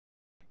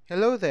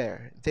Hello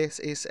there. This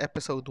is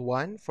episode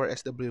 1 for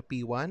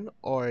SWP1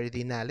 or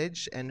the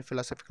Knowledge and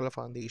Philosophical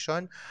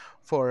Foundation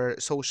for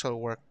Social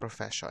Work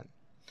Profession.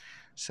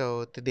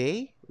 So,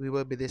 today we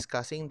will be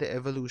discussing the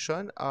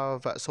evolution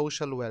of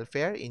social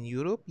welfare in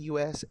Europe,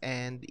 US,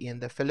 and in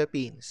the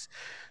Philippines.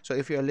 So,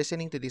 if you're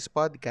listening to this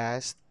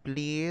podcast,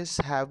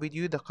 please have with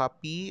you the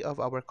copy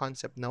of our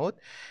concept note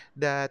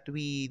that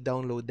we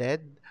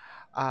downloaded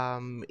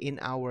in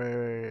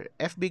our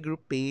FB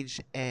group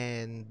page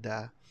and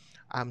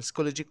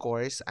Schoology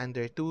course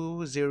under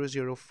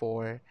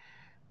 2004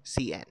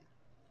 CN.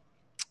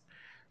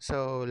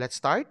 So, Let's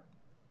start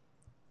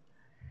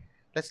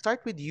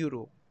with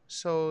Europe.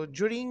 So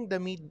during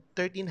the mid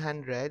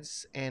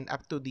 1300s and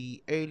up to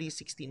the early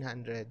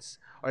 1600s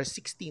or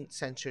 16th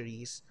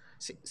centuries,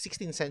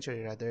 16th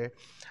century rather,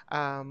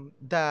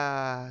 the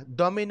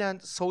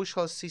dominant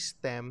social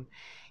system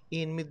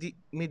in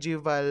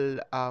medieval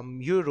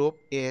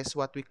Europe is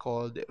what we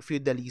called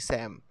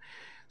feudalism.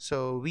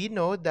 So we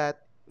know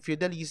that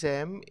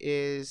feudalism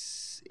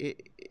is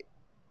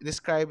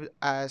described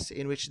as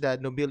in which the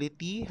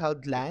nobility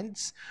held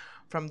lands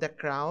from the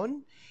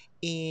crown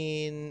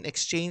in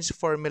exchange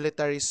for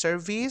military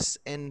service,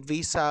 and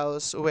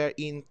vassals were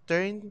in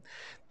turn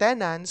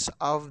tenants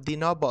of the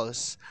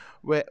nobles,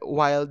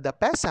 while the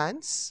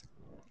peasants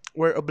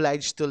were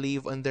obliged to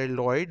live on their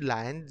lord's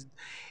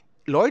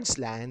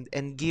land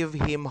and give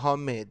him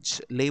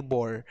homage,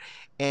 labor,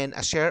 and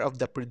a share of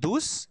the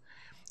produce,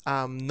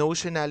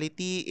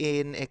 notionality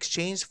in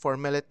exchange for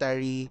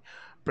military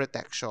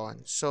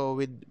protection. So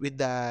with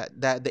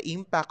the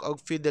impact of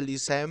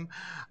feudalism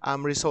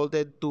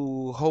resulted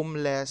to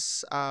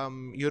homeless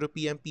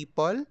European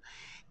people,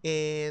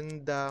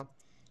 and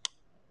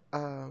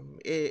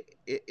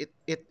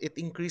it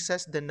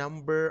increases the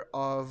number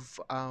of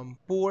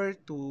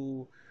poorest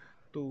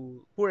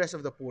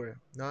of the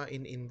poor, no,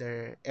 in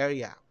their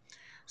area.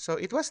 So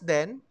it was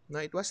then, no,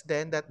 it was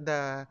then that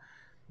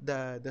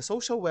the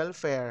social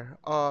welfare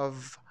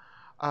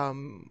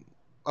um,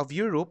 of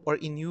Europe or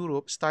in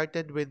Europe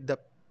started with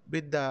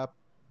the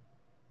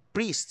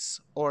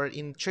priests or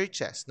in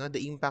churches, no,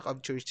 the impact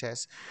of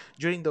churches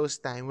during those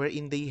time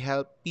wherein they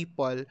help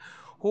people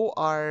who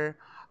are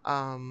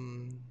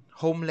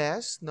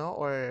homeless, no,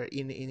 or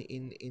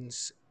in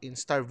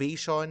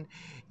starvation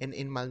and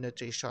in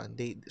malnutrition.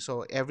 They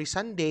so every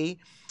Sunday,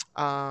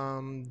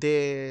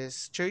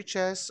 these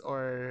churches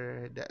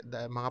or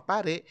the mga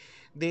pare,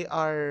 they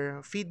are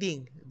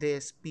feeding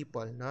these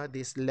people, no,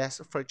 these less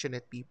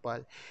fortunate people.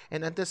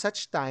 And until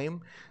such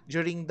time,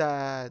 during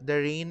the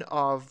reign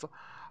of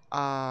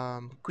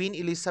Queen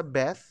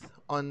Elizabeth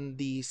on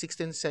the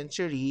 16th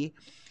century,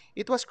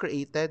 it was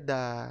created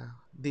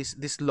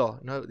this law.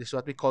 No, this is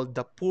what we call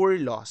the poor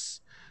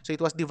laws. So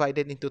it was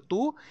divided into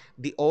two: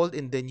 the old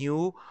and the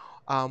new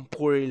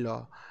poor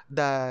law.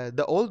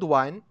 The old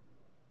one,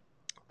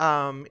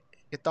 um,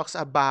 it talks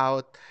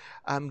about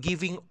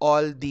giving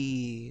all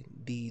the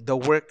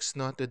works,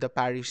 no, to the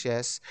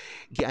parishes.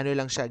 Giano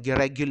lang siya,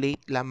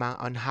 gi-regulate lamang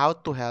on how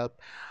to help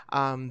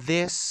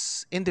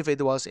these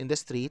individuals in the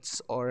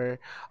streets or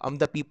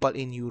the people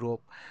in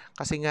Europe.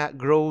 Kasi nga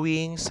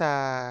growing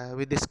sa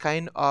with this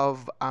kind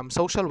of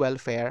social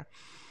welfare,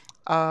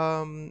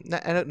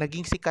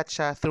 naging sikat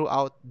siya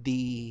throughout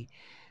the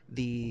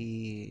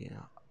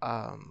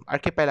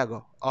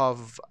archipelago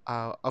of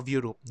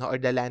Europe, no,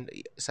 or the land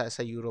sa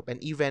Europe,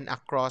 and even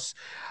across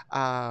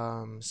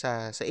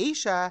sa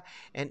Asia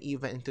and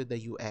even into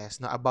the US,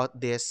 no, about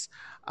this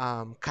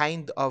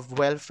kind of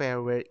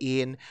welfare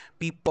wherein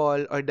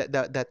people or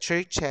the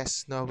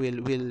churches, no,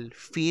 will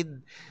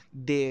feed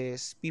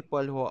these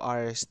people who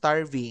are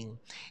starving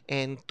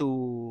and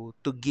to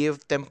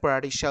give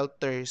temporary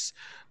shelters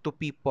to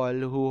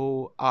people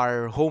who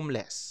are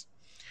homeless.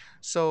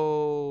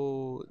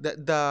 So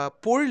the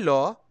poor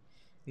law,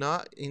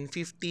 no, in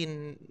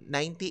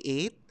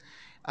 1598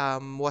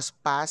 was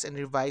passed and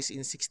revised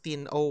in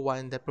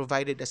 1601 that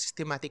provided a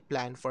systematic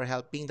plan for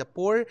helping the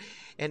poor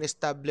and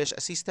established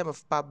a system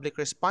of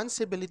public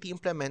responsibility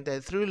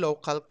implemented through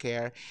local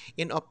care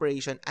in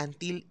operation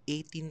until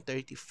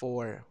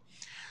 1834.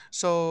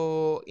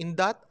 So in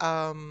that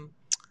law,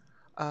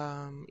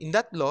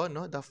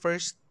 no, the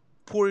first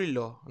poor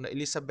law, no,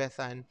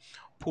 Elizabethan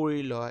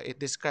poor law, it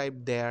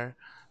described there,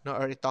 no,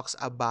 or it talks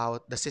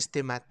about the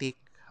systematic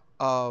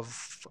of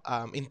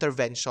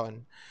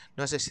intervention,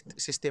 no,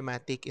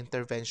 systematic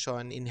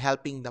intervention in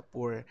helping the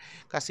poor.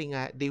 Kasi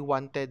nga they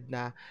wanted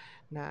na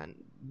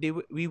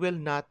we will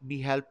not be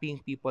helping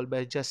people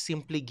by just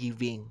simply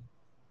giving.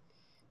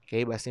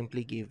 Okay, by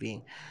simply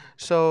giving.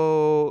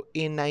 So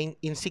in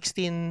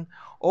 1601,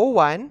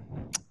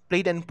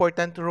 played an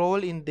important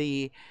role in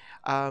the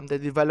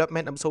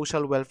development of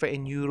social welfare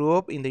in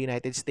Europe, in the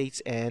United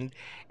States, and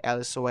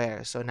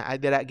elsewhere. So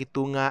naadira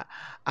gitunga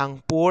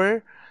ang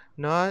poor,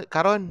 no,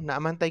 karon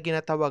naaman tay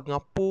ginatawag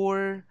nga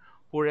poor,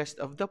 poorest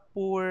of the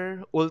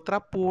poor, ultra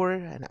poor.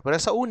 Pero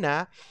sa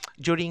una,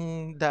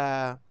 during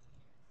the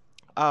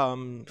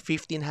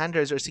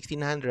 1500s or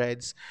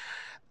 1600s,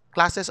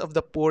 classes of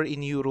the poor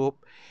in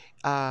Europe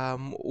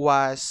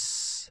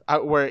was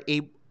were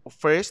able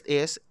First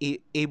is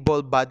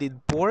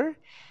able-bodied poor.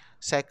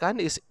 Second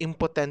is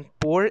impotent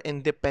poor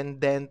and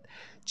dependent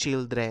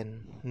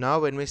children. No,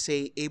 when we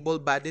say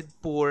able-bodied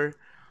poor,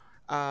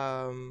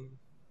 um,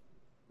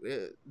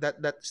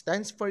 that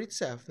stands for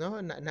itself, no,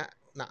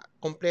 na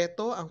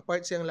kompleto ang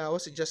part siyang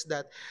Laos. It's just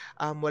that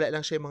wala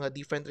lang siya mga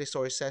different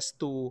resources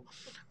to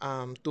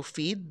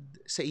feed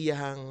sa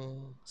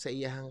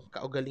iyahang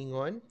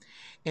kaugalingon.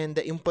 And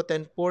the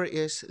impotent poor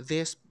is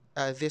this,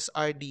 these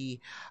are the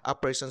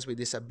persons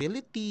with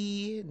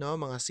disability, no,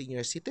 mga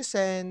senior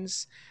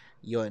citizens,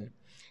 yon.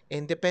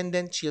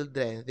 Independent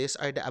children, these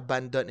are the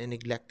abandoned and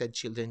neglected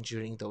children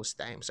during those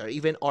times, or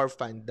even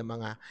orphaned na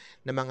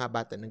mga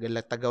bata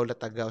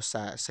naglatagaw-latagaw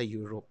sa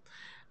Europe,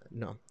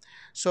 no.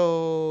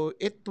 So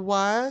it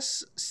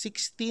was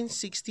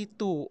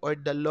 1662, or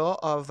the law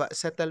of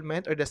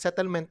settlement, or the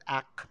Settlement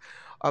Act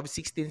of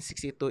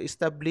 1662,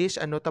 established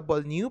a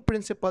notable new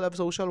principle of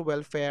social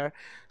welfare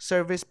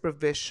service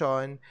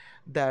provision,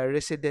 the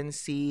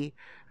residency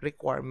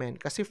requirement.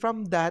 Kasi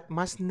from that,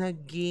 mas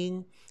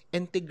naging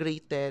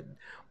integrated,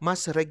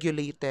 mas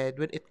regulated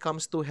when it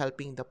comes to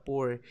helping the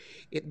poor.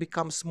 It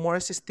becomes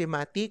more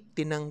systematic,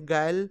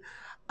 tinanggal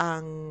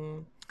ang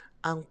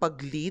ang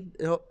pag-lead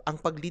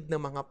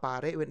ng mga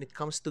pare when it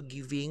comes to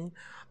giving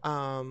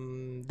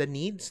the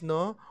needs,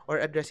 no,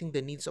 or addressing the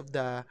needs of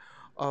the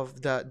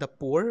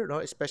poor, no,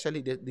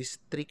 especially these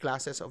three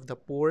classes of the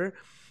poor.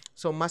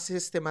 So mas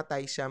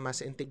systematize siya,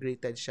 mas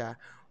integrated siya,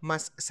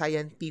 mas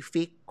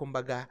scientific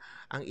kumbaga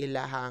ang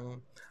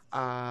ilahang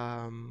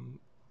um,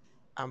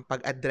 ang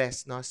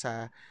pag-address, no,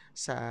 sa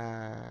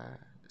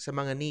sa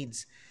mga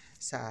needs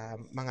sa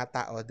mga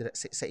tao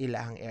sa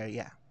ilahang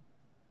area.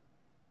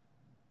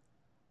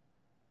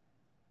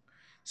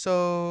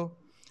 So,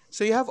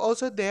 so you have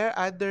also there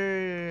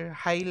other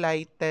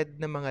highlighted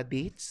na mga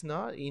dates,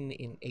 no? In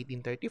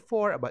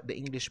 1834 about the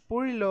English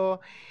Poor Law,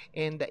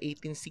 and the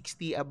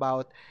 1860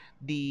 about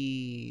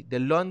the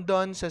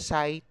London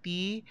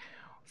Society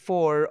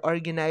for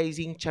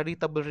Organizing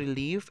Charitable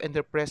Relief and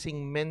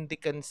Repressing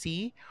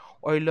Mendicancy,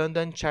 or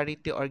London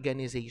Charity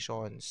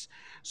Organizations.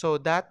 So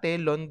dati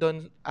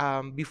London,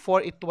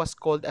 before it was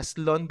called as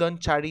London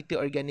Charity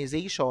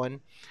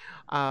Organization,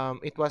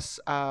 it was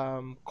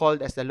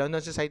called as the London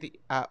Society,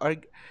 or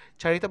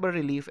Charitable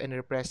Relief and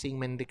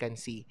Repressing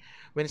Mendicancy.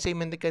 When I say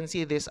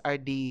mendicancy, these are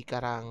the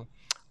karang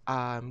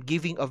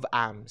giving of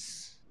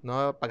alms,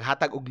 no?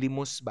 Paghatag og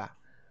limos ba,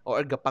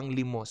 or gapang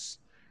limos.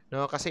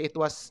 No, kasi it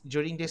was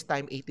during this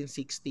time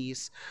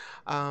 1860s,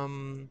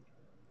 um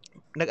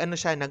nag-ano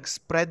siya,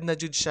 nag-spread na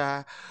jud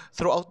siya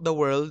throughout the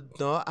world,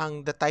 no,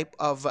 ang the type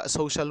of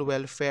social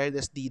welfare,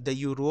 that's the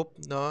Europe,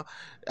 no,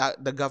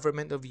 the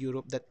government of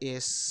Europe that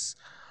is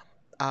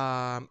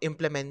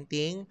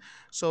implementing.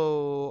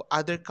 So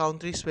other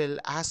countries will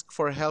ask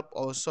for help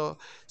also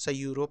sa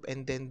Europe,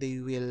 and then they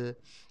will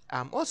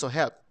also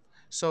help.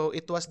 So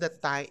it was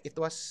that time, it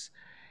was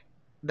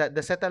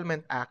the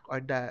Settlement Act, or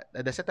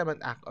the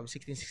Settlement Act of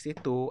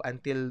 1662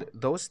 until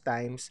those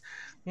times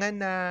nga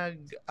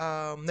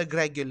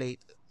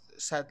nag-regulate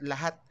sa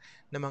lahat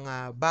ng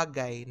mga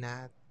bagay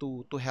na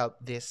to help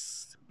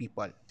these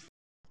people.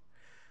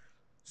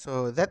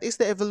 So that is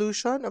the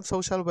evolution of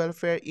social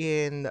welfare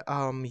in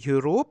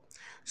Europe.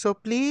 So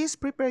please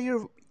prepare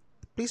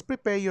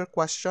your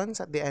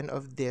questions at the end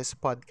of this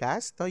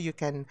podcast. So you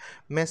can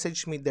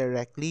message me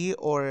directly,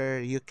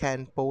 or you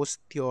can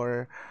post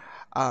your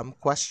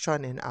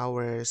question in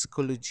our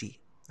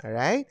Schoology. All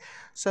right.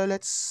 So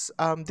let's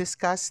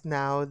discuss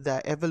now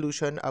the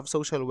evolution of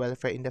social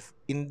welfare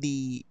in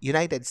the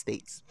United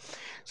States.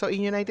 So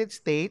in United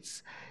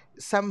States,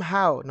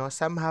 somehow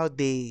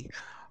they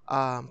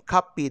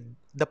copied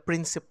the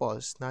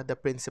principles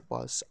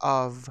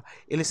of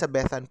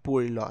Elizabethan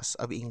poor laws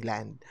of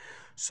England.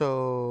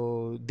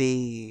 So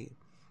they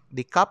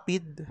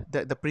copied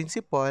the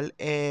principle,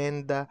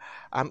 and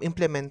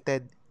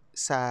implemented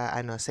sa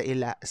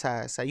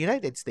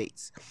United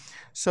States.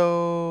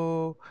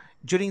 So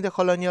during the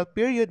colonial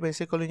period, when I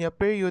say colonial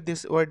period,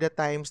 these were the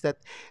times that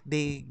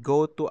they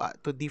go to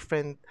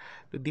different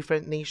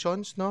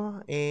nations,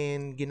 no,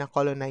 and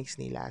gina-colonize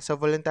nila. So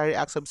voluntary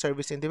acts of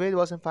service,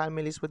 individuals and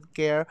families would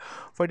care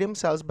for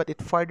themselves, but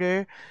it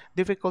further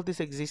difficulties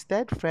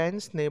existed.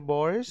 Friends,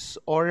 neighbors,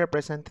 or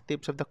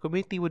representatives of the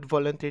community would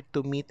volunteer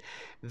to meet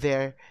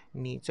their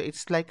needs. So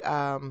it's like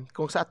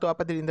kung sa ato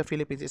pa din in the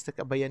Philippines, it's like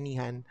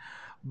kabayanihan,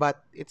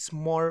 but it's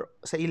more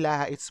sa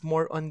ilaha, it's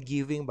more on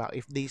giving back.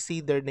 If they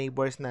see their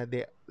neighbors na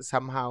they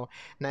somehow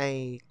na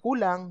ay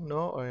kulang,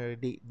 no, or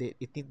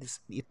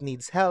it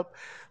needs help,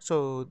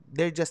 so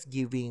they're just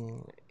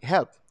giving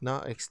help,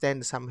 no,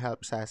 extend some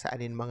help sa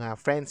anin mga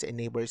friends and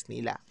neighbors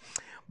nila.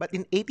 But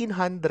in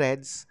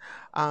 1800s,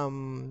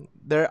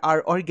 there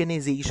were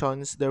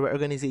organizations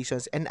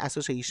and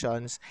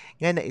associations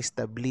nga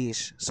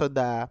na-establish. So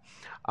the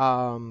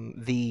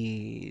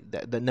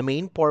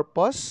main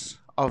purpose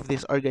of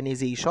these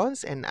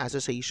organizations and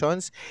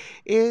associations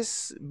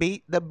is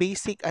the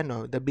basic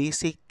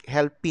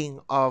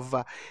helping of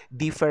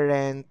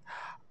different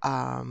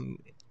um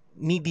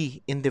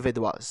needy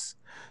individuals.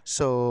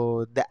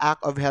 So the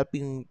act of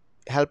helping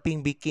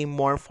became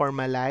more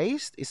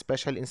formalized,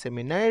 especially in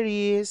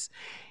seminaries,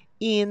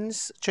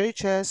 inns,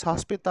 churches,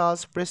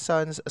 hospitals,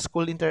 prisons,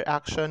 school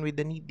interaction with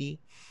the needy,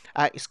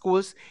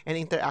 schools and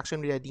interaction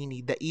with the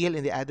needy, the ill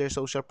and the other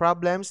social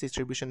problems,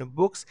 distribution of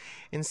books,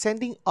 and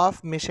sending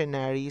off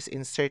missionaries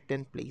in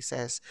certain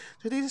places.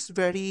 So this is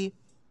very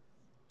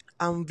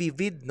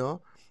vivid,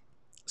 no,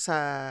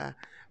 sa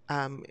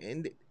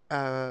in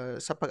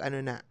sa pag ano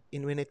na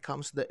in when it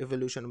comes to the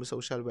evolution of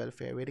social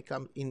welfare when it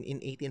comes in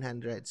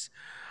 1800s.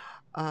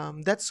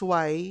 That's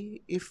why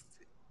if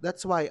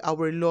that's why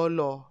our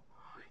lola,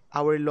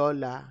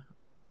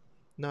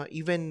 no,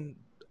 even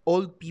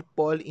old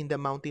people in the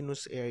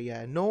mountainous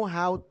area know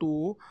how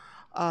to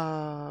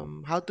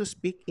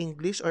speak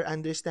English or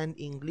understand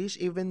English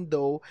even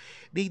though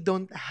they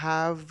don't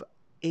have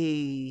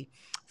a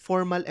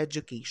formal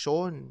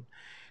education.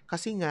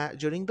 Kasi nga,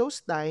 during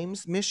those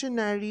times,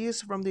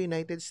 missionaries from the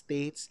United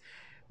States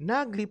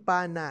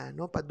naglipa na,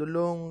 no,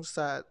 padulong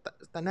sa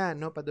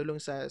tanan, no, padulong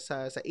sa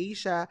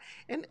Asia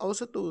and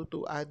also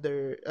to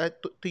other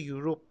to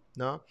Europe,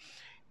 no.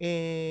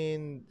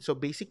 And so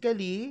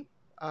basically,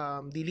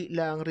 dili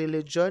lang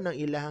religion ang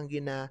ilahang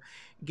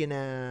gina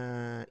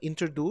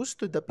introduce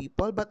to the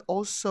people but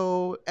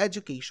also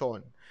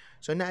education.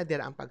 So naa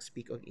dira ang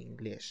pag-speak of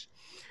English.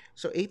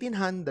 So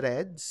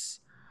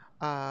 1800s,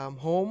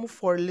 home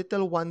for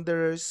little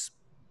wanderers,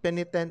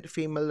 penitent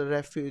female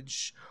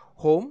refuge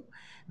home.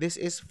 This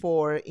is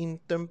for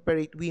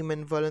intemperate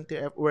women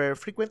volunteer were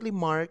frequently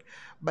marked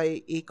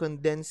by a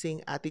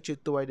condensing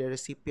attitude toward the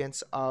recipients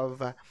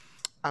of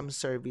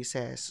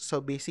services. So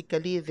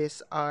basically,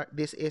 this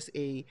is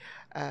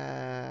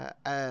uh,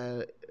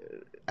 a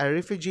a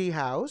refugee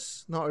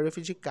house, no, a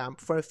refugee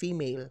camp for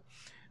female,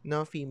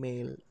 no,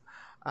 female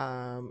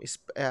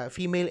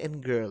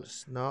and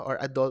girls, no, or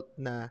adult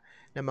na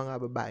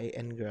mga babae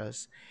and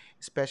girls,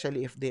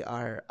 especially if they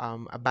are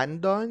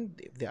abandoned,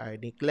 if they are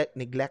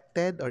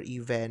neglected, or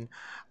even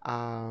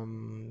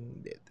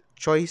um,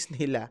 choice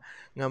nila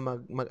nga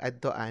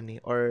mag-adto ani,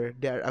 or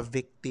they are a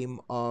victim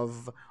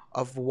of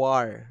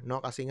war, no,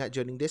 kasi nga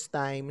during these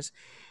times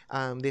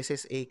this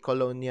is a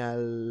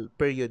colonial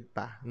period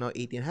pa, no,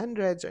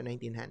 1800s or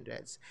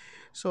 1900s.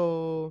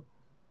 So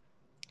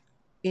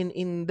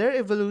in their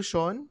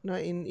evolution, no,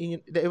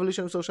 in the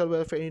evolution of social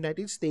welfare in the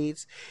United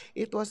States,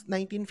 it was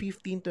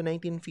 1915 to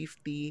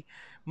 1950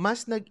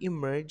 mas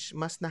nag-emerge,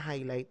 mas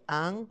na-highlight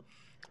ang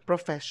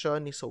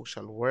profession ni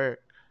social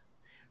work,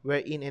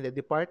 wherein in the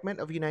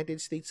Department of United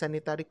States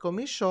Sanitary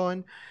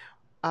Commission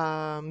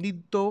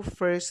dito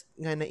first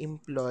nga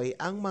na-employ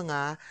ang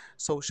mga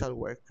social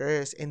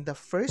workers, and the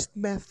first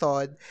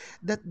method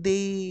that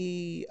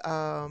they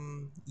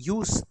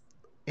used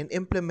and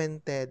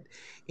implemented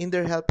in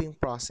their helping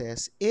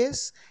process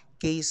is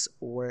case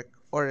work,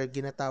 or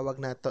ginatawag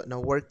nato na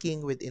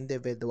working with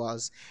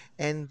individuals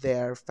and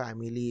their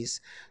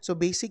families. So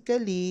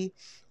basically,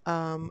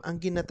 ang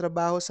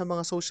ginatrabaho sa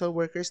mga social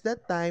workers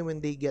that time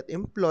when they get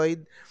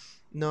employed,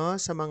 no,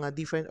 sa mga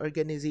different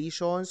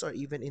organizations or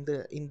even in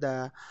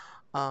the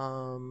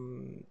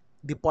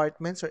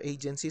departments or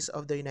agencies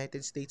of the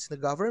United States na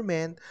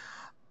government,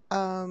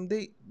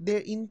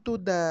 they're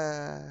into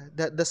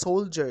the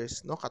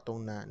soldiers, no,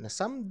 katong na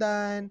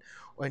samdan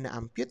or na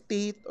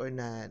amputate or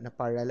na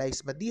paralyze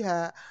ba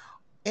diha,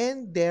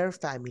 and their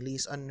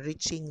families, on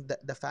reaching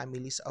the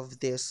families of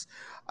these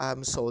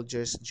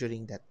soldiers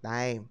during that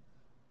time.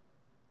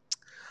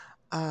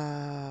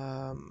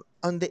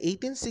 On the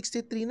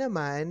 1863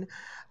 naman,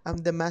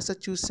 the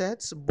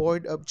Massachusetts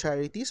Board of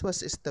Charities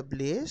was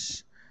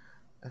established.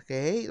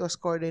 Okay, it was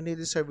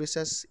coordinated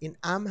services in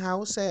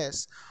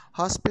almhouses,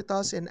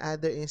 hospitals, and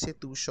other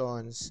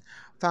institutions.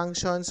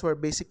 Functions were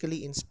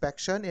basically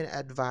inspection and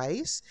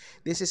advice.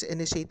 This is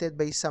initiated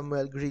by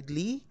Samuel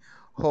Gridley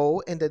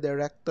Ho, and the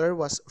director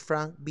was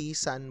Frank B.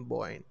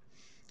 Sanborn.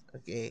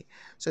 Okay,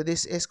 so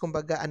this is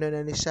kumbaga ano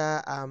na ni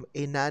siya,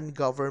 a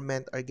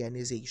non-government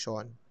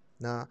organization.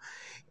 Na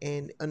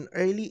and in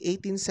early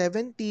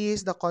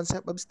 1870s, the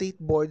concept of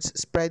state boards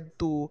spread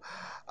to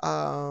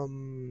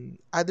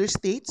other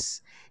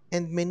states,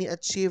 and many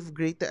achieved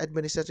greater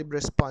administrative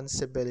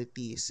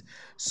responsibilities.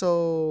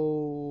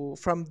 So,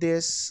 from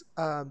this,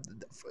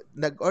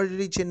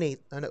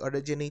 nag-originate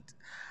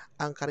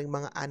ang karing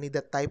mga ani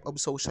the type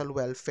of social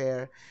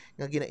welfare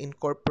nga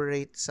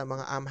gina-incorporate sa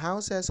mga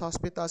almhouses,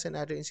 hospitals, and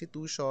other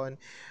institution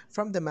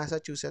from the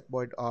Massachusetts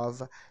Board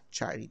of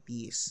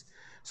Charities.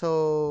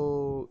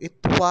 So, it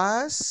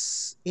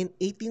was in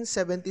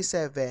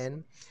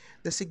 1877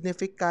 the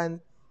significant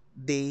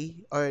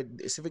day or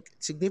the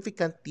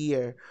significant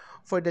year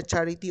for the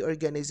charity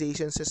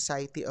organization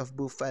Society of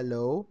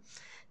Buffalo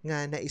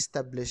nga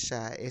na-establish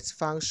siya. Its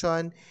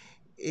function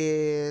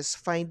is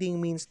finding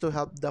means to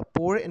help the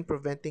poor and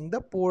preventing the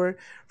poor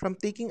from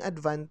taking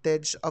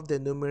advantage of the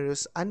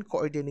numerous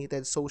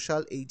uncoordinated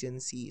social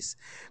agencies.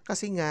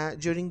 Kasi nga,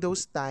 during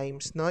those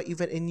times, no,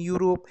 even in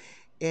Europe,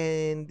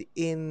 And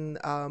in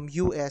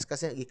US,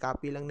 kasi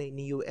i-copy lang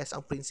ni US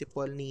ang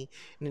principle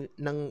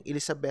ng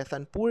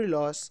Elizabethan Poor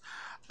Laws,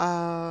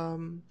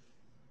 um,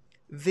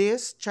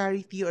 this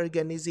charity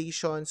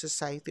organization,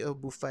 Society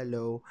of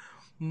Buffalo,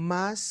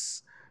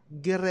 mas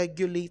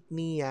giregulate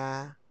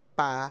niya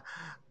pa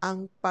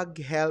ang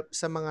pag-help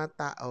sa mga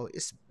tao,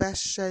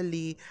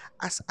 especially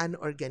as an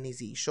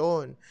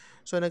organization.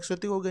 So,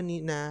 nagsulti ko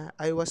ganina,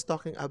 I was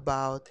talking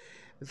about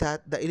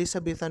that the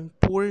Elizabethan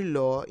Poor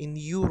Law in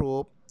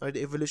Europe, or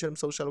the evolution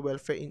of social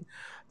welfare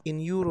in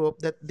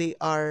Europe, that they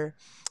are,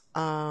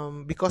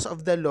 because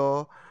of the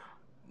law,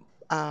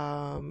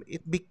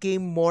 it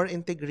became more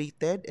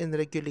integrated and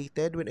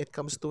regulated when it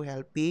comes to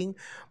helping,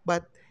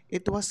 but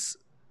it was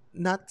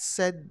not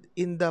said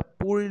in the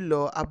poor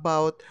law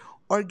about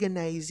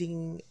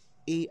organizing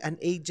an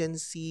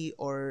agency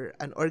or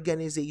an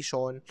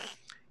organization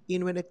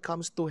in when it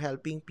comes to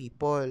helping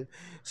people.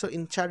 So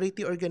in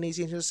Charity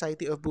Organization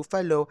Society of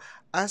Buffalo,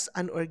 as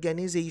an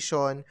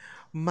organization,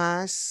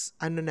 mas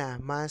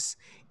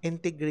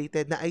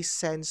integrated na ay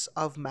sense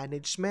of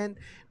management,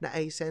 na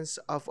ay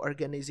sense of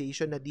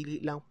organization, na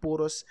dili lang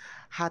puros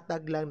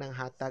hatag lang ng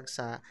hatag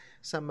sa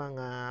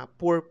mga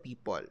poor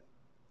people.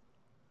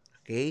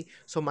 Okay?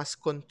 So mas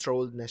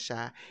controlled na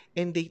siya.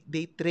 And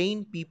they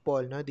train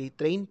people, no? They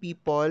train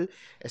people,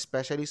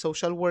 especially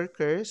social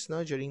workers,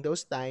 no, during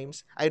those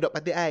times. Ay,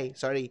 dapat di ay,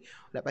 sorry.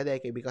 Dapat di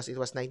ay, because it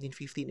was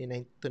 1915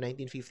 to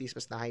 1950s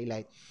was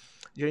na-highlight.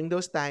 During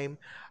those time,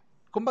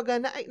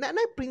 kumbaga na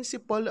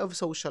principle of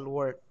social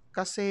work.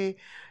 Kasi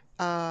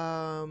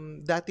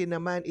dati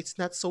naman it's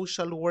not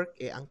social work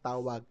ang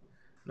tawag,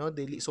 no,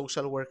 daily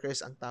social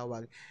workers ang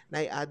tawag,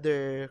 na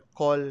other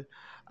call,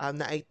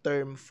 na ay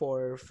term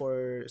for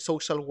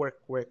social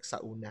work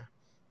sa una,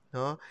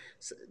 no.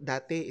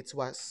 Dati it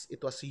was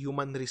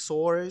human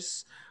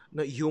resource,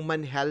 no,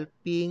 human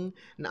helping,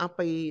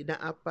 naapay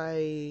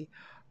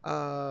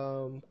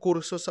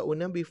kurso sa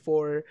una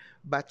before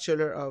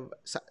bachelor of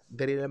sa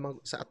dali lamang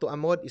sa ato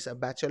amod is a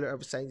bachelor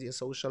of science in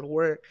social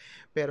work,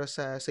 pero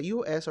sa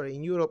US or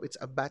in Europe it's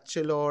a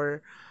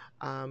bachelor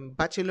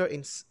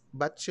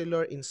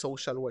in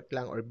social work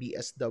lang, or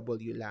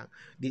BSW lang,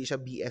 di siya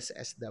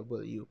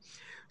BSSW.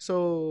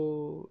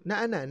 So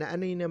naanay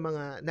na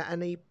mga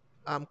naanay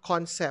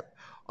concept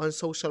on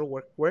social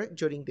work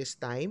during this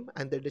time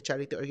under the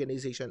Charity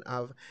Organization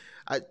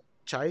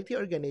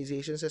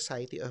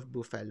Society of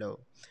Buffalo,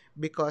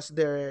 because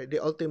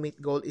the ultimate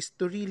goal is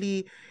to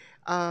really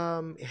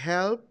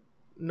help,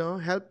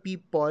 no, help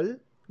people,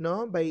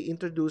 no, by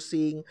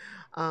introducing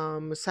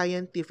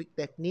scientific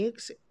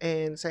techniques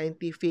and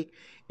scientific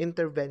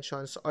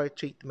interventions or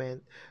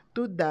treatment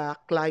to the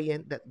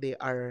client that they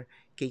are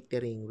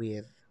catering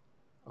with.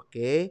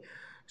 Okay,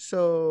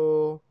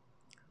 so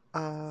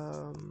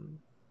um,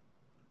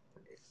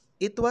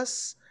 it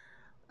was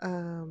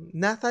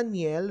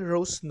Nathaniel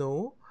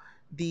Rosno,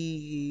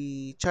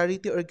 the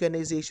Charity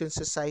Organization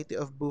Society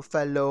of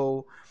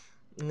Buffalo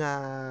nga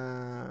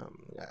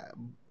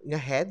nga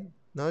head,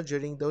 no,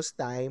 during those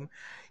time.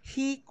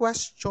 He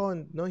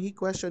questioned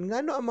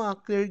ngano ang mga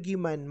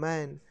clergyman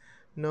man,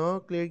 no,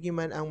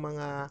 clergyman ang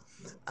mga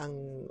ang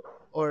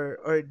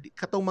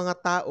katong mga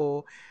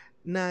tao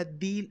na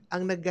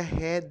ang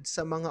nag-head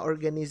sa mga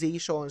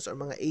organizations or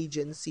mga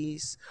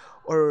agencies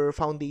or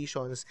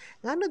foundations,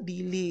 ngano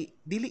dili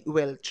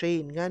well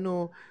trained,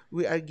 ngano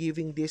we are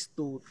giving this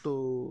to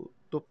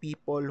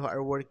people who are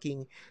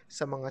working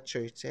sa mga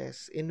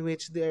churches, in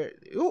which they're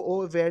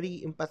very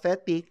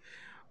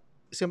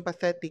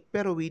sympathetic,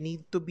 pero we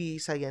need to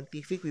be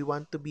scientific. We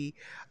want to be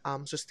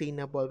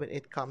sustainable when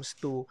it comes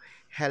to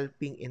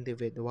helping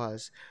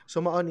individuals.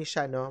 So mauni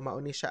siya, no,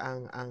 mauni siya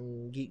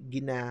ang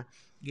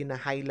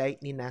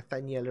gina-highlight ni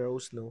Nathaniel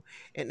Rose, no.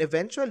 And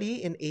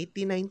eventually in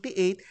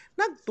 1898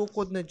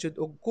 nagtukod na jud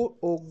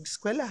og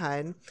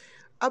eskwelahan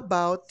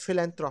about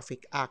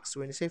philanthropic acts.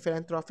 When you say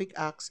philanthropic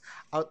acts,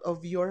 out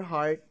of your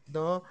heart,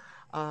 no,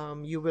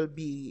 you will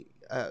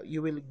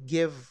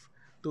give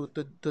to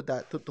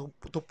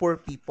poor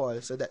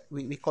people. So that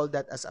we call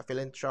that as a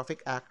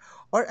philanthropic act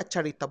or a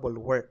charitable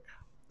work.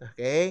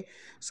 Okay?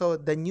 So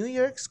the New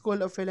York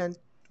School of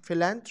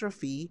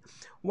Philanthropy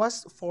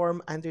was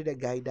formed under the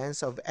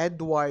guidance of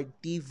Edward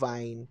T.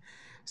 Vine.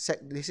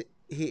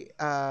 He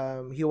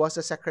was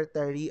a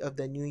secretary of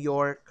the New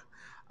York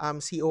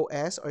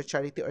COS, or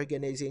Charity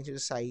Organization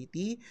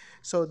Society.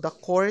 So the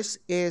course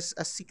is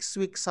a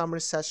 6-week summer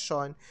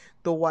session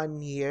to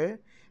 1 year.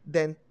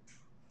 Then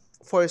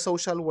for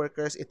social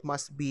workers, it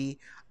must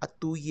be a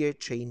 2-year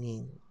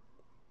training.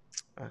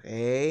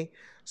 Okay?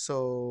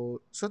 So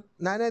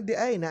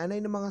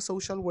naanay ng mga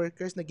social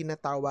workers na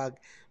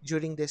ginatawag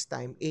during this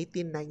time,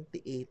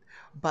 1898,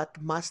 but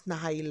mas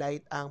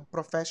na-highlight ang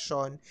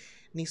profession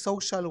ni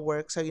social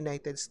work sa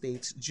United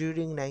States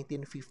during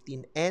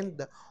 1915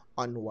 and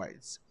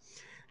onwards.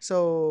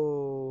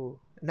 So,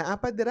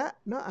 naapa dira,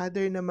 no,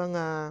 other na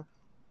mga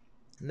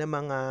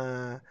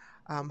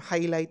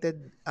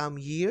highlighted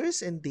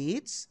years and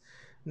dates,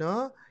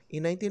 no.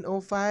 In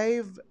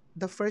 1905,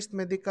 the first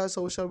medical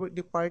social work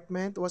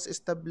department was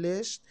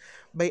established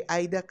by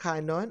Ida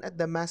Cannon at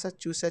the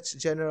Massachusetts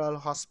General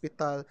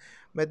Hospital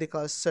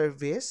Medical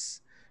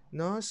Service.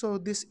 No, so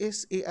this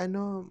is a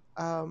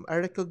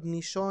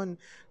recognition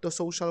to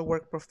social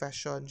work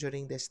profession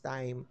during this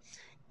time.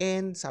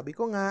 And sabi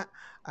ko nga,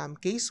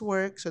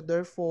 casework, so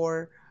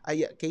therefore,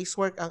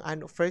 casework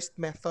ang first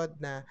method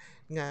na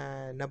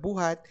nga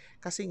nabuhat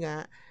kasi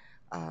nga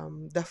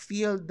the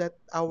field that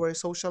our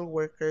social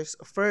workers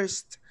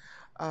first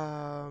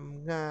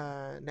nga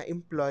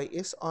na-employ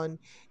is on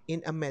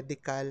in a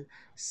medical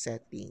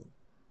setting.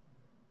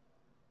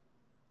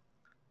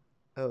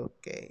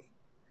 Okay.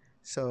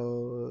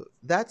 So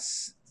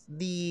that's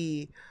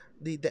the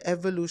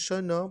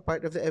evolution, no,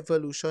 part of the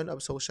evolution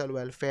of social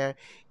welfare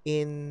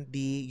in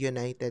the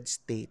United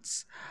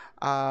States.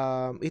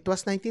 It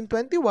was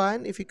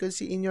 1921, if you could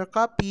see in your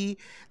copy,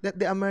 that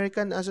the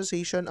American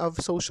Association of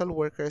Social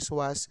Workers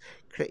was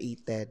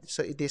created.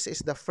 So this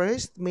is the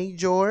first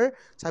major,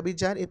 sabi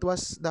dyan, it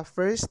was the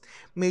first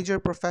major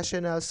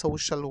professional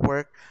social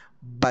work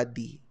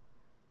body.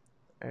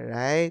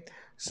 Alright?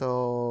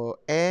 So,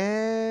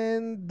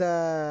 and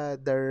the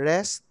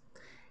rest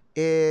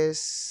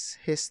is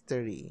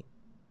history.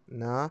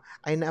 No?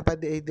 Ay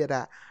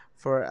napadidira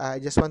for I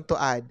just want to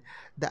add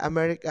the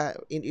America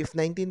in if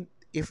 19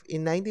 if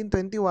in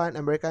 1921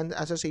 American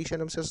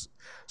Association of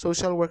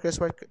Social Workers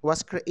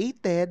was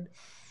created,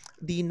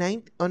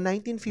 on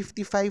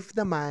 1955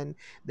 naman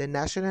the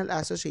National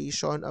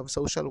Association of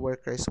Social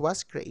Workers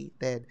was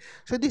created.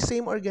 So the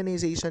same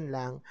organization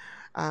lang,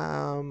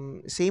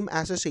 same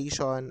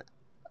association,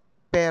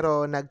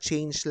 pero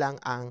nag-change lang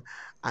ang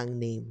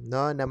name,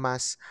 no, na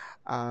mas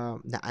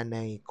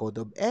naanay code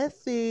of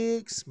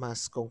ethics,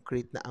 mas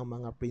concrete na ang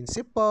mga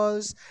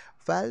principles,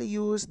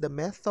 values, the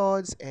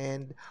methods,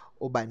 and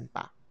uban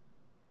pa.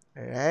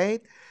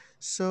 Alright?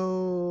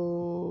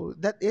 So,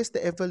 that is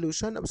the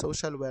evolution of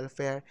social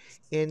welfare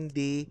in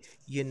the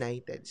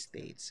United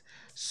States.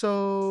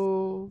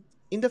 So,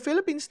 in the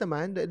Philippines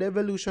naman, the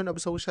evolution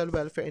of social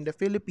welfare in the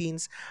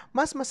Philippines,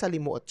 mas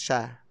masalimuot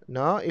siya.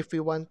 No? If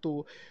we want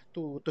to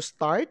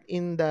start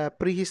in the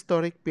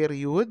prehistoric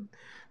period,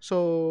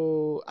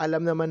 so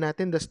alam naman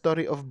natin the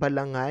story of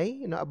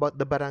Balangay, about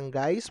the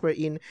barangays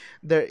wherein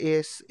there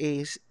is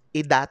a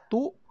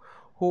datu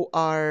who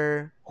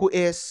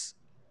is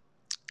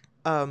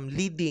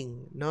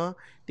leading, no,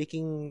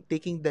 taking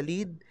the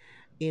lead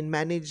in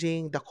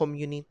managing the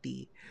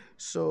community.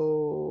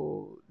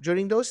 So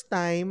during those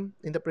time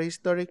in the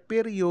prehistoric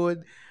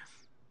period,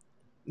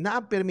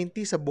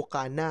 naapirminti sa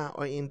bukana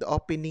or in the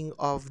opening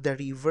of the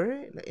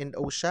river and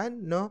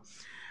ocean, no,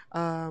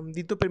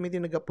 dito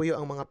perminti nagapuyo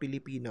ang mga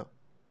Pilipino,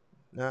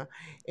 na,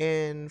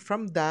 and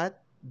from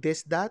that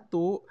this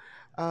datu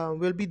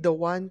will be the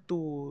one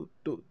to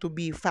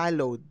be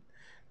followed,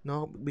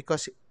 no,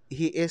 because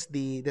he is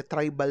the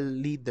tribal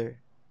leader,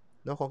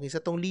 no, kung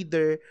isa tong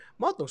leader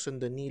mao tong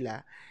sundon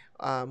nila.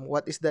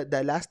 What is the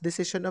last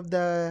decision of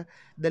the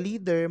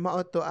leader,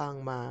 mao to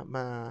ang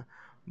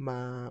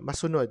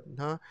masunod,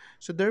 no.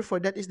 So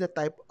therefore that is the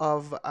type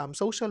of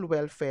social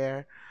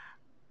welfare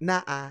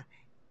naa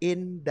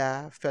in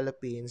the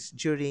Philippines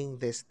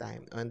during this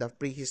time on the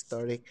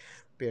prehistoric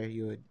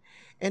period.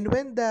 And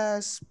when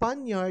the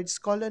Spaniards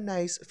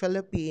colonized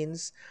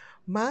Philippines,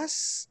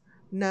 mas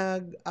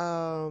nag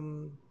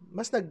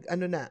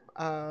ano na,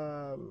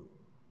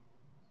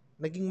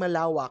 naging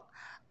malawak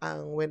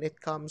ang when it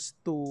comes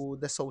to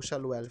the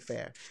social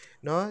welfare,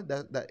 no,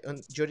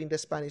 during the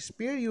Spanish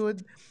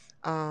period,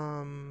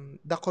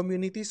 the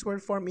communities were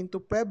formed into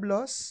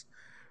pueblos.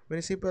 When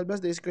you say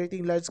pueblos, there is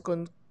creating large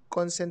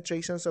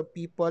concentrations of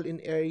people in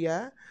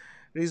area,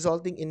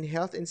 resulting in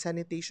health and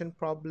sanitation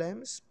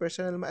problems,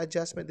 personal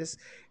maladjustment, this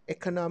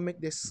economic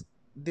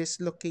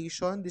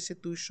dislocation,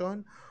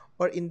 destitution,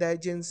 or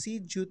indigency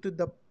due to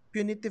the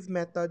punitive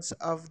methods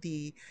of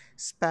the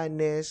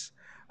Spanish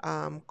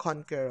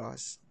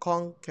conquerors.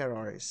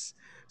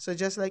 So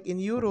just like in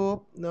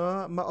Europe,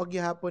 no, maog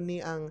gyapon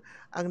ni ang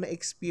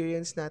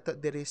na-experience nato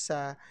diri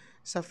sa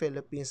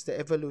Philippines, the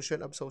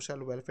evolution of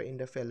social welfare in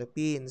the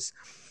Philippines.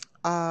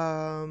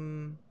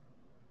 Um,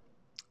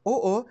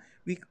 Oo,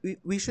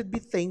 we should be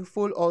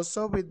thankful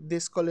also with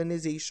this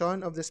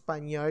colonization of the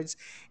Spaniards.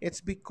 It's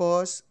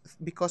because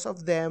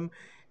of them,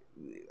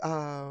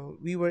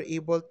 we were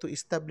able to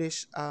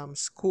establish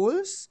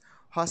schools,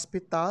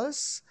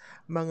 hospitals,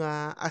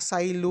 mga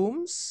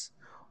asylums,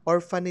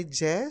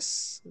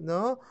 orphanages,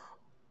 no?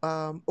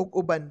 Ug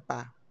uban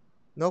pa,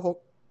 no?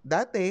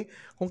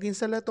 Kung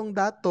kinsa lang tong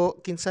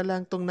dato, kinsa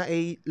lang tong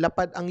naay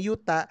lapad ang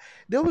yuta,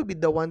 they will be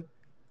the one,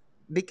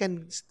 they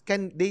can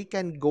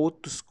go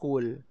to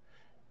school,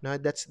 no,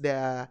 that's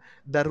the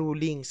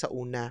ruling sa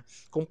una.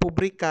 Kung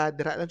pobre ka,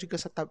 dira lang jud ka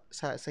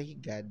sa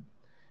higad,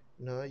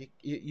 no,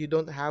 you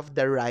don't have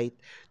the right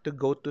to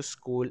go to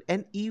school.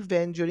 And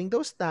even during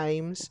those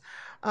times,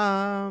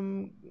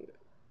 um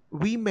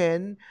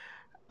women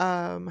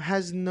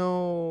has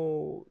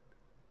no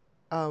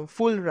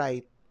full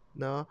right,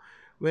 no,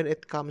 when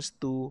it comes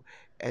to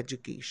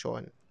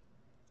education.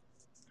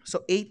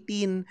 So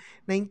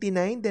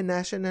 1899, the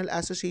National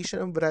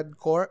Association of Red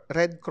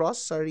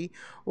Cross,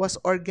 was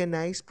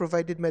organized,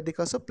 provided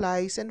medical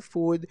supplies and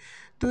food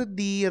to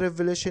the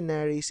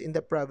revolutionaries in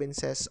the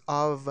provinces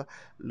of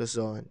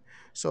Luzon.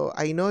 So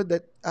I know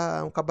that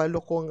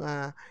kabalo kong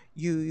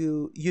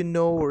you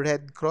know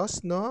Red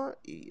Cross, no?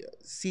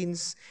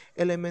 Since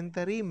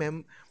elementary,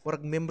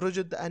 murag membro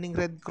jud ta aning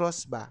Red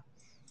Cross ba?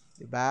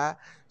 'Di ba?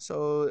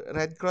 So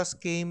Red Cross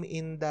came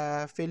in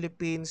the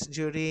Philippines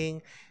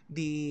during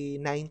the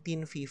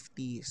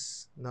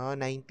 1950s, no?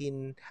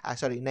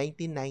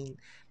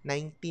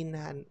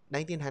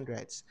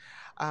 1900s.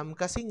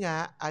 Kasi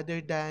nga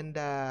other than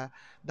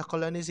the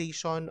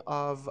colonization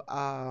of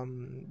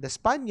the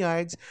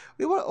Spaniards,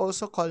 we were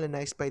also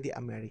colonized by the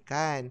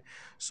American.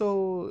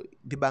 So,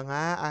 'di ba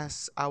nga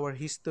as our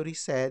history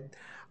said,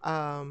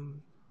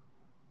 um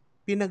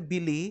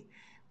pinagbili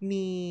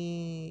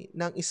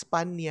ng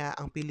Espanya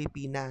ang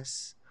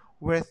Pilipinas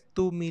worth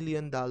 $2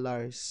 million,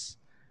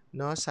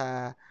 no,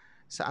 sa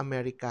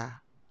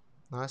Amerika,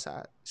 no,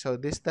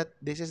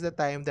 this is the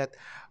time that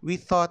we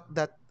thought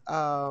that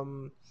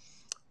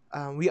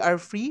we are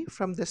free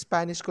from the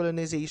Spanish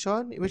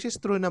colonization, which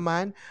is true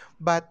naman,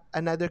 but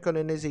another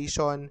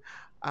colonization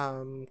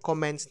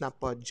commenced na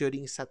po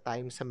during sa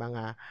time sa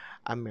mga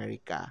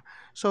Amerika.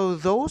 So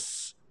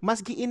those mas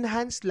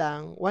gi-enhance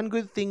lang. One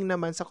good thing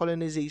naman sa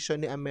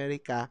colonization ni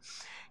Amerika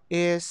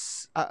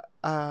is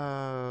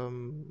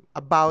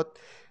about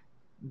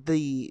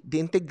the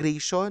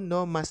integration,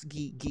 no, mas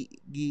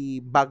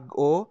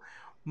bag-o,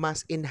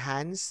 mas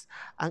enhance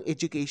ang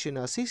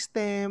educational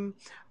system,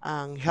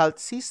 ang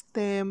health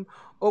system,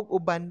 ug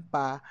uban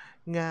pa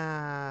nga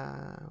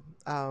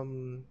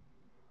um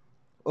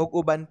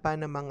uban pa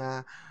na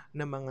mga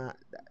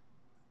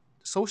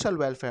social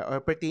welfare or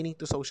pertaining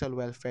to social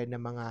welfare na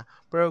mga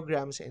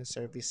programs and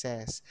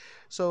services.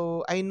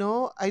 So I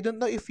don't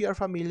know if you are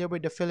familiar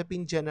with the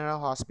Philippine General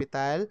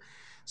Hospital.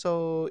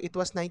 So it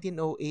was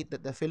 1908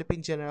 that the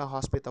Philippine General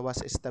Hospital was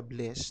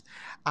established.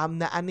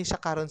 Naani siya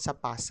karon sa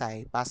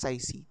Pasay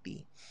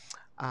City.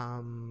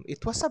 It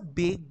was a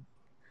big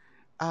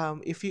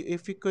if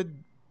you could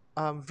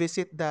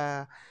visit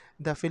the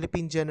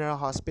Philippine General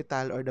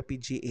Hospital or the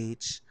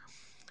PGH,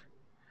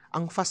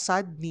 ang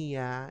facade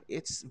niya,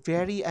 it's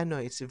very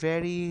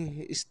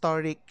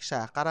historic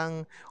siya.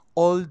 Karang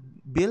old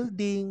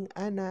building,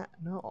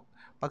 no?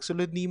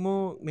 Pagsulod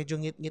nimo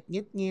medyo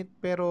ngit-ngit-ngit-ngit,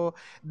 pero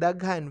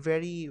daghan,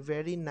 very,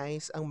 very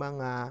nice ang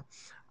mga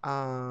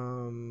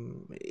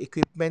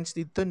equipments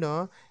dito,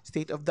 no?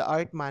 State of the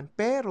art man.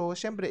 Pero,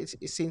 syempre,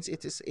 since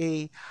it is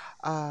a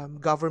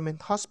government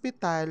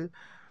hospital,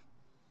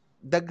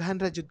 daghan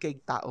ra jud kay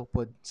tao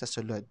pod sa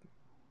sulod,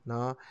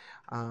 no?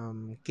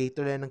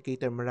 Cater na ng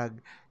cater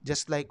marag,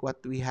 just like what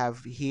we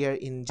have here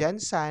in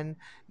Jensan,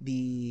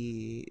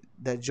 the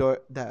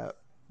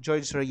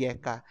George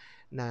Royeca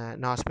na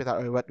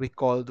hospital, or what we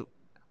called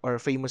or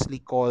famously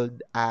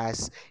called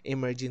as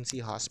emergency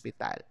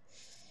hospital.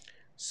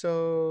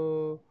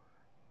 So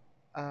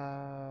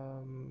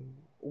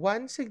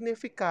one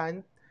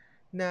significant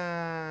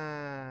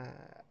na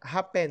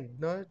happened,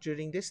 no,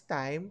 during this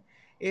time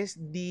is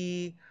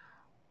on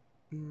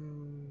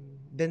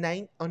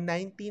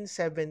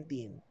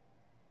 1917.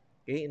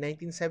 Okay, in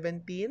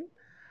 1917,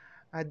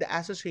 the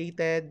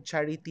Associated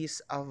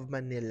Charities of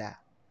Manila.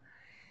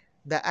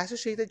 The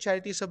Associated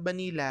Charities of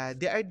Manila,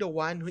 they are the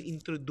one who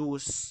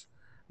introduce,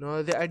 no,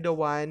 they are the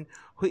one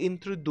who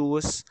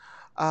introduce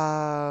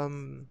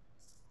um,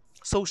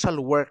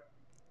 social work,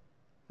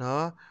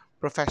 no,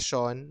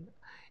 profession,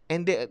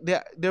 and they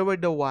are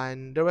the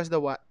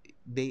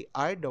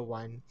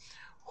one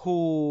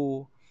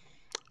who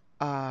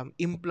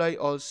employ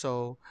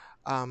also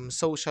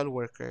social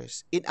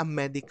workers in a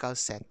medical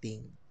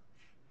setting.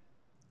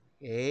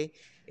 Okay?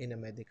 In a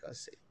medical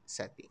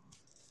setting.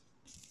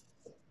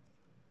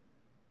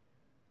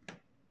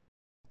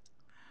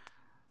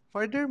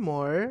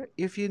 Furthermore,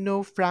 if you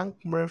know Frank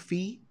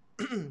Murphy,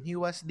 he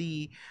was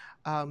the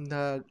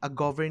a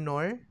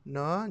governor,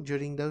 no,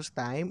 during those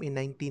time in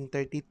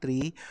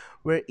 1933,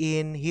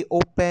 wherein he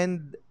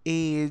opened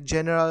a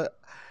general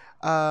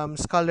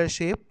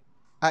scholarship.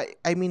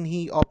 I mean,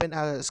 he opened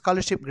a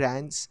scholarship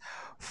grants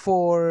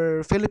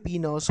for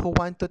Filipinos who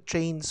want to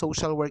train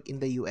social work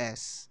in the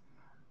US.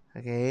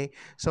 Okay?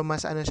 So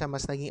mas ano siya,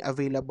 mas naging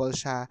available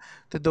siya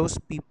to those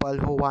people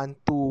who want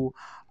to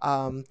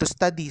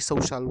study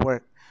social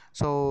work.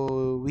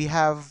 So we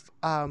have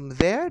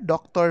there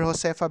Dr.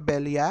 Josefa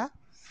Belia,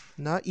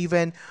 no,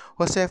 even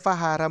Josefa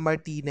Hara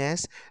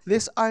Martinez.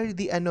 These are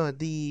the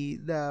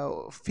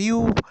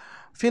few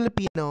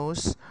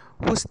Filipinos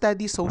who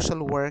study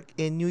social work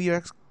in New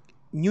York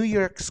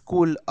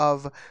School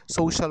of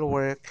Social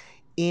Work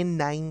in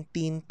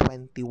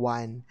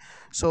 1921.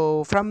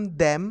 So from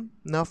them,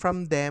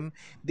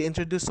 they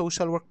introduced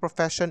social work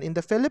profession in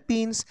the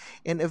Philippines,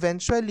 and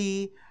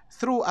eventually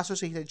through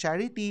associated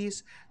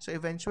charities, so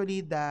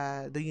eventually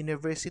the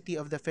University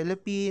of the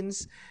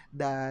Philippines,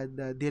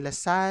 the De La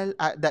Salle,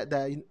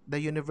 the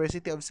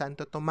University of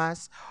Santo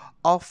Tomas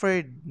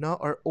offered, no,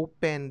 or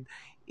opened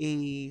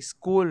a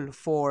school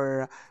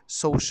for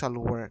social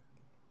work.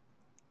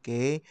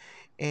 Okay?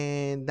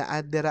 And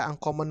naad dira ang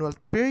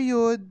Commonwealth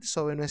period.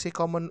 So when we say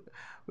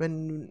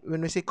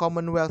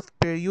Commonwealth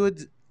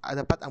period,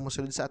 dapat ang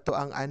mosulod sa ato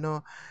ang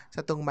ano sa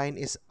atong mind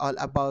is all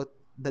about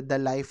the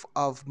life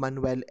of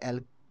Manuel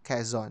L.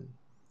 Quezon.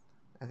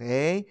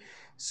 Okay?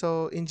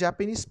 So, in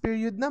Japanese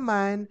period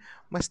naman,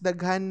 mas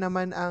daghan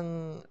naman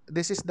ang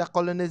this is the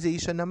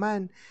colonization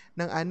naman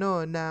ng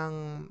ano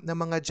ng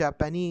mga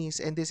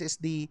Japanese, and this is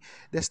the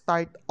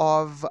start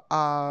of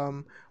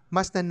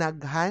mas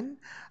nanaghan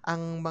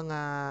ang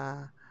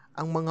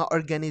mga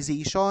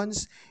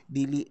organizations,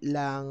 dili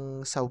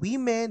lang sa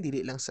women,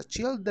 dili lang sa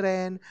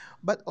children,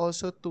 but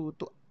also to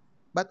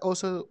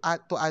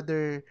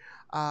other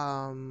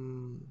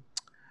um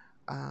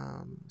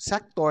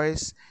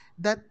sectors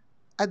that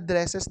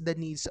addresses the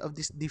needs of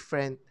these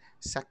different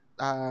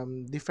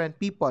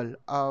people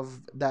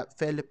of the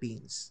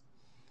Philippines.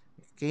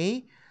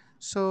 Okay,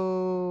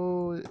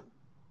 so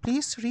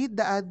please read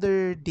the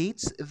other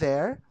dates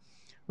there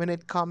when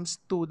it comes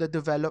to the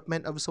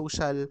development of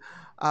social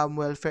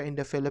welfare in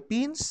the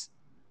Philippines,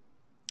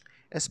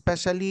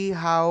 especially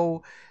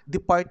how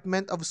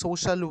Department of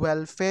Social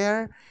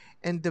Welfare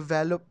and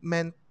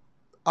Development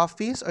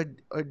Office, or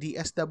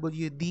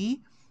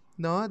DSWD,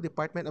 no,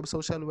 Department of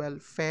Social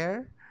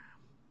Welfare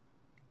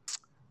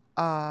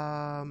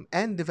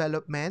and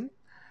Development,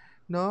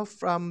 no,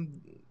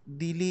 from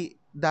dili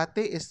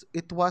dati is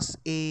it was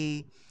a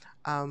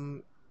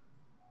um,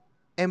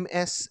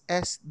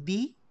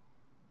 MSSD,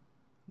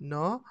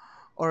 no,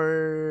 or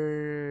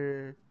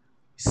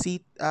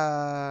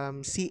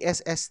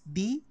CSSD,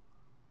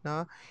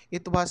 no.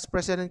 It was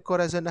President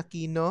Corazon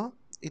Aquino,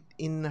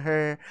 in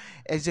her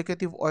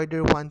Executive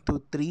Order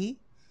 123,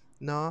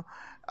 no,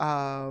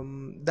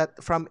 that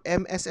from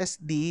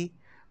MSSD,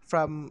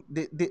 from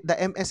the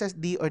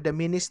MSSD, or the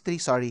Ministry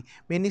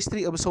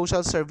of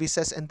Social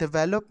Services and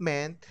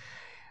Development,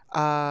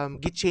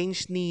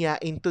 gi-change niya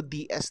into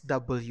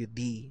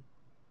DSWD.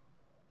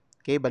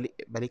 Okay,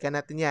 balikan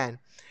natin yan.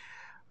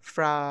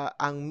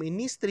 Ang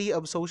Ministry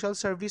of Social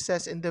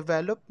Services and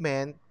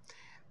Development,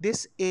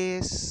 this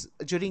is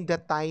during the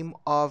time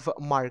of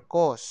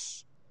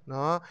Marcos,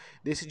 no?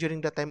 This is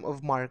during the time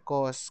of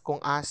Marcos, kung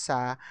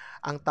asa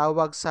ang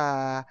tawag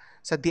sa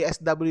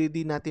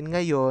DSWD natin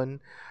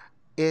ngayon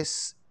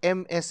is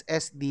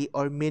MSSD,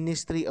 or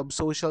Ministry of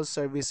Social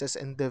Services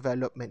and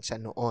Development siya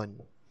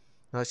noon.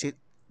 No,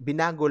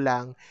 binago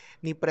lang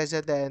ni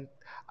President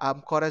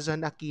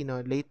Corazon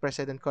Aquino, late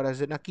President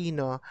Corazon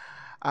Aquino,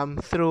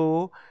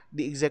 through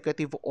the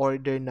Executive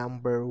Order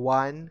number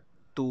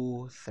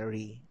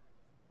 123.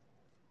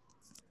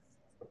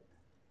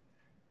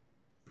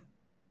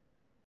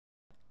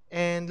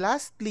 And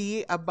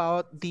lastly,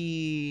 about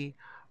the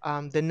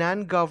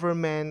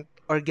non-government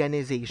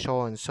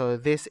organization. So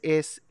this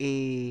is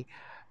the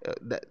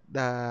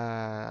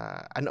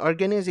an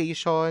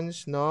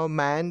organizations, no,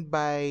 manned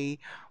by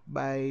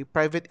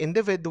private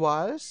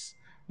individuals.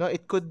 No,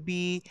 it could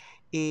be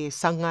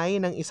sangay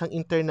ng isang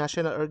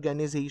international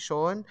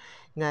organization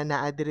nga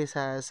naa diri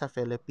sa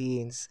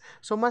Philippines.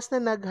 So mas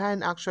nanaghan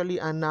actually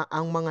ang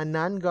mga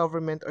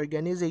non-government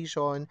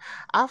organization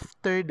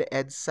after the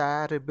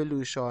EDSA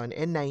revolution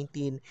in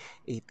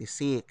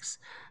 1986.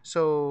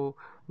 So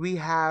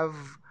we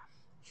have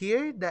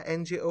here the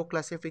NGO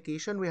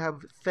classification. We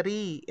have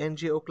three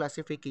NGO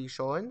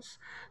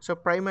classifications. So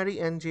primary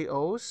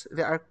NGOs,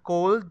 they are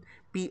called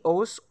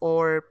POs,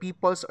 or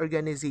People's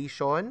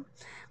Organization,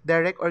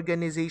 direct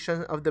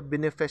organization of the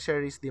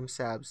beneficiaries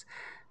themselves.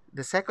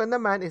 The second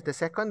naman is the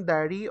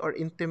secondary, or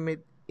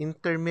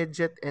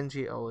intermediate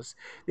NGOs.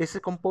 This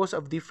is composed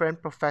of different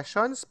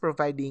professions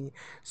providing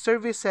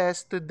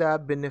services to the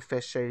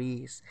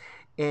beneficiaries.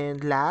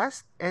 And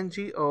last,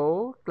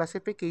 NGO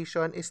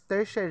classification is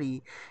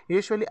tertiary,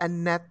 usually a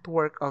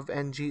network of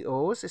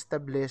NGOs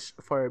established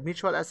for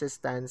mutual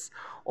assistance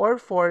or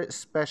for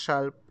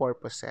special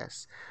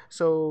purposes.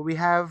 So we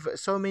have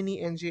so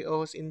many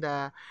NGOs in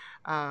the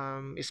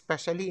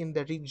especially in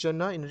the region,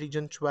 no, in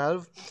Region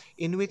 12,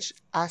 in which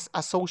as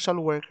a social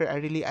worker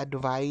I really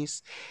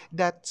advise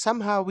that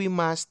somehow we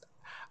must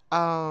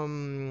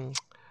um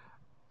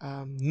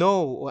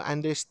know or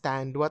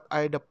understand what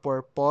are the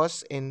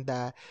purpose and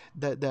the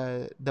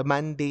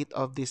mandate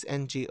of these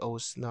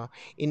NGOs, no,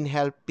 in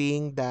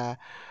helping the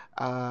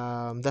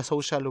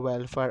social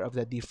welfare of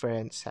the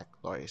different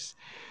sectors.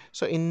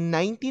 So in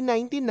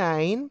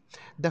 1999,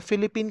 the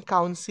Philippine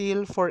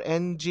Council for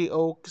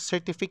NGO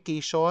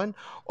Certification,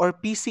 or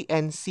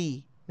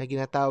PCNC na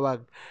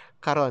ginatawag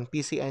karon,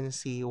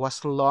 PCNC,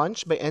 was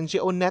launched by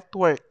NGO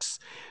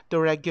networks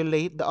to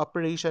regulate the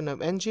operation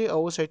of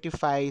NGO,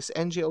 certifies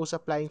NGOs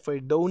applying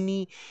for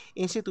DONI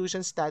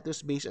institution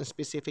status based on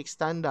specific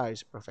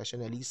standards,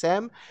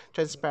 professionalism,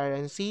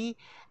 transparency,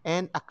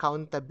 and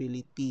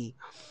accountability.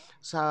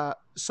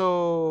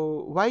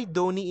 So why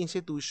DONI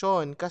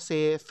institution?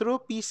 Kasi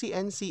through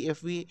PCNC,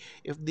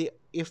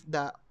 if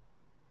the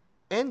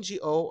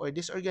NGO or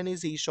this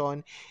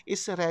organization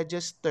is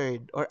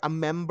registered or a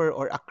member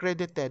or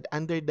accredited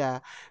under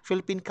the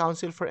Philippine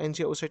Council for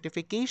NGO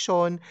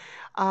Certification,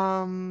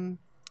 um,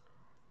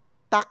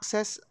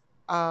 taxes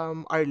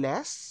are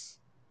less,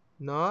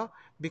 no?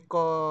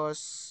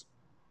 Because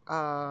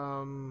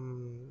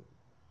um,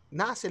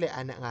 naa sila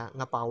ana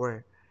nga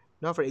power.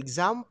 No, for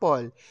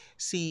example,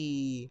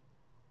 si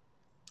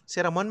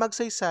Ramon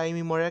Magsaysay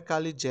Memorial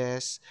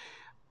Colleges,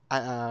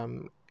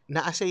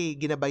 naa siya'y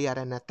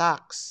ginabayaran na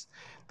tax.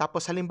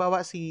 Tapos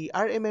halimbawa si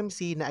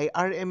RMMC na ay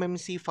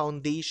RMMC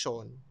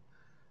Foundation.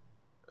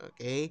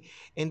 Okay?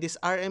 And this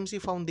RMC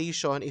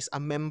Foundation is a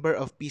member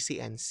of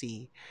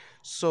PCNC.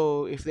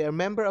 So if they are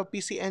member of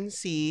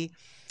PCNC,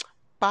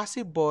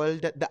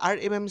 possible that the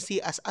RMMC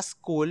as a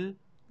school,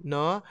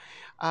 no,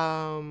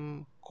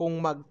 kung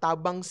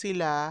magtabang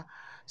sila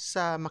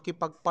sa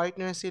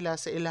makipag-partner sila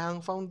sa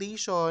ilang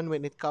foundation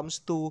when it comes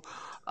to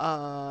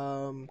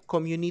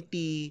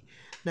community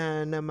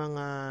na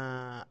mga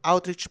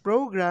outreach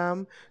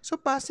program, so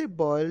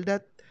possible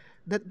that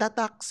the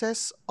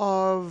taxes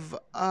of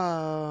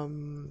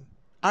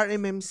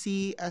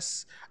RMMC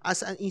as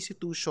an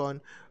institution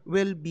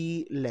will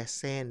be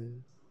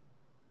lessened.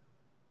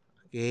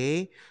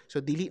 Okay? So,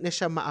 dili na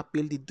siya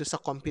ma-appeal dito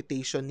sa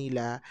computation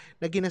nila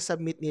na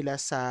ginasubmit nila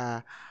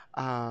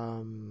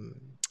um,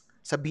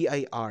 sa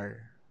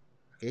BIR.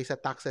 Okay? Sa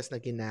taxes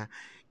na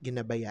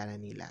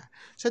ginabayaran nila.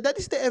 So, that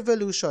is the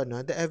evolution,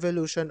 no? The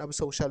evolution of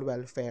social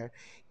welfare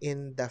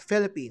in the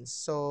Philippines.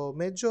 So,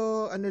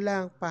 medyo, ano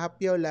lang,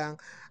 pahapyaw lang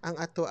ang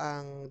ato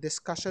ang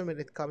discussion when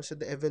it comes to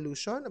the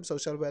evolution of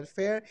social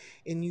welfare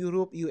in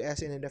Europe,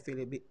 US, and in the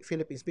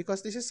Philippines. Because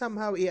this is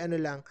somehow, ano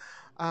lang,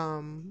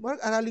 more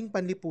araling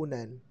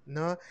panlipunan,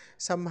 no?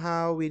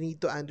 Somehow we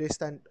need to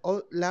understand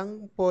all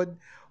lang pod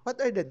what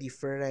are the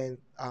different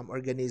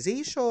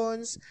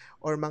organizations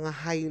or mga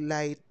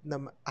highlight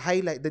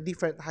the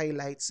different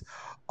highlights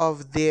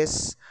of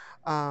this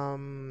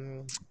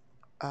um,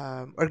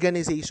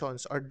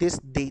 organizations or these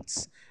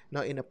dates,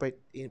 no, in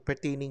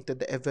pertaining to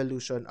the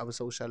evolution of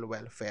social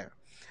welfare.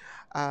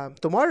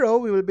 Tomorrow,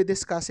 we will be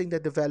discussing the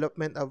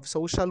development of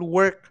social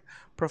work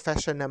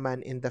profession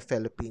naman in the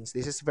Philippines.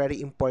 This is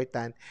very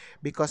important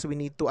because we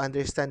need to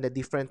understand the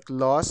different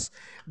laws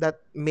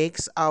that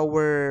makes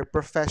our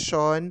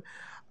profession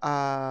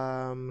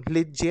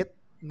legit,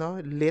 no,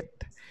 lit,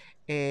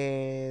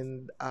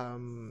 and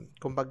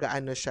kumbaga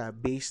ano siya,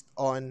 based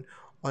on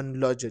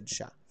law jud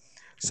siya.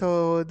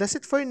 So that's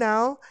it for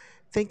now.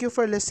 Thank you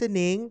for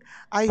listening.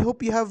 I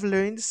hope you have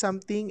learned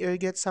something or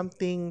get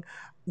something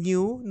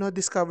new, no,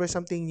 discover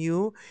something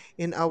new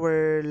in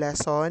our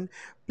lesson.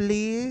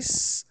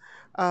 Please,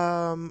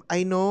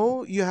 I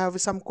know you have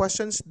some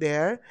questions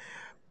there.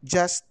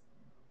 Just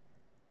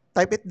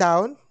type it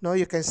down. No,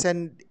 you can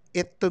send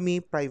it to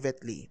me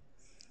privately.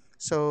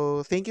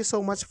 So thank you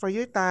so much for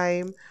your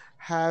time.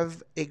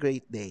 Have a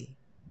great day.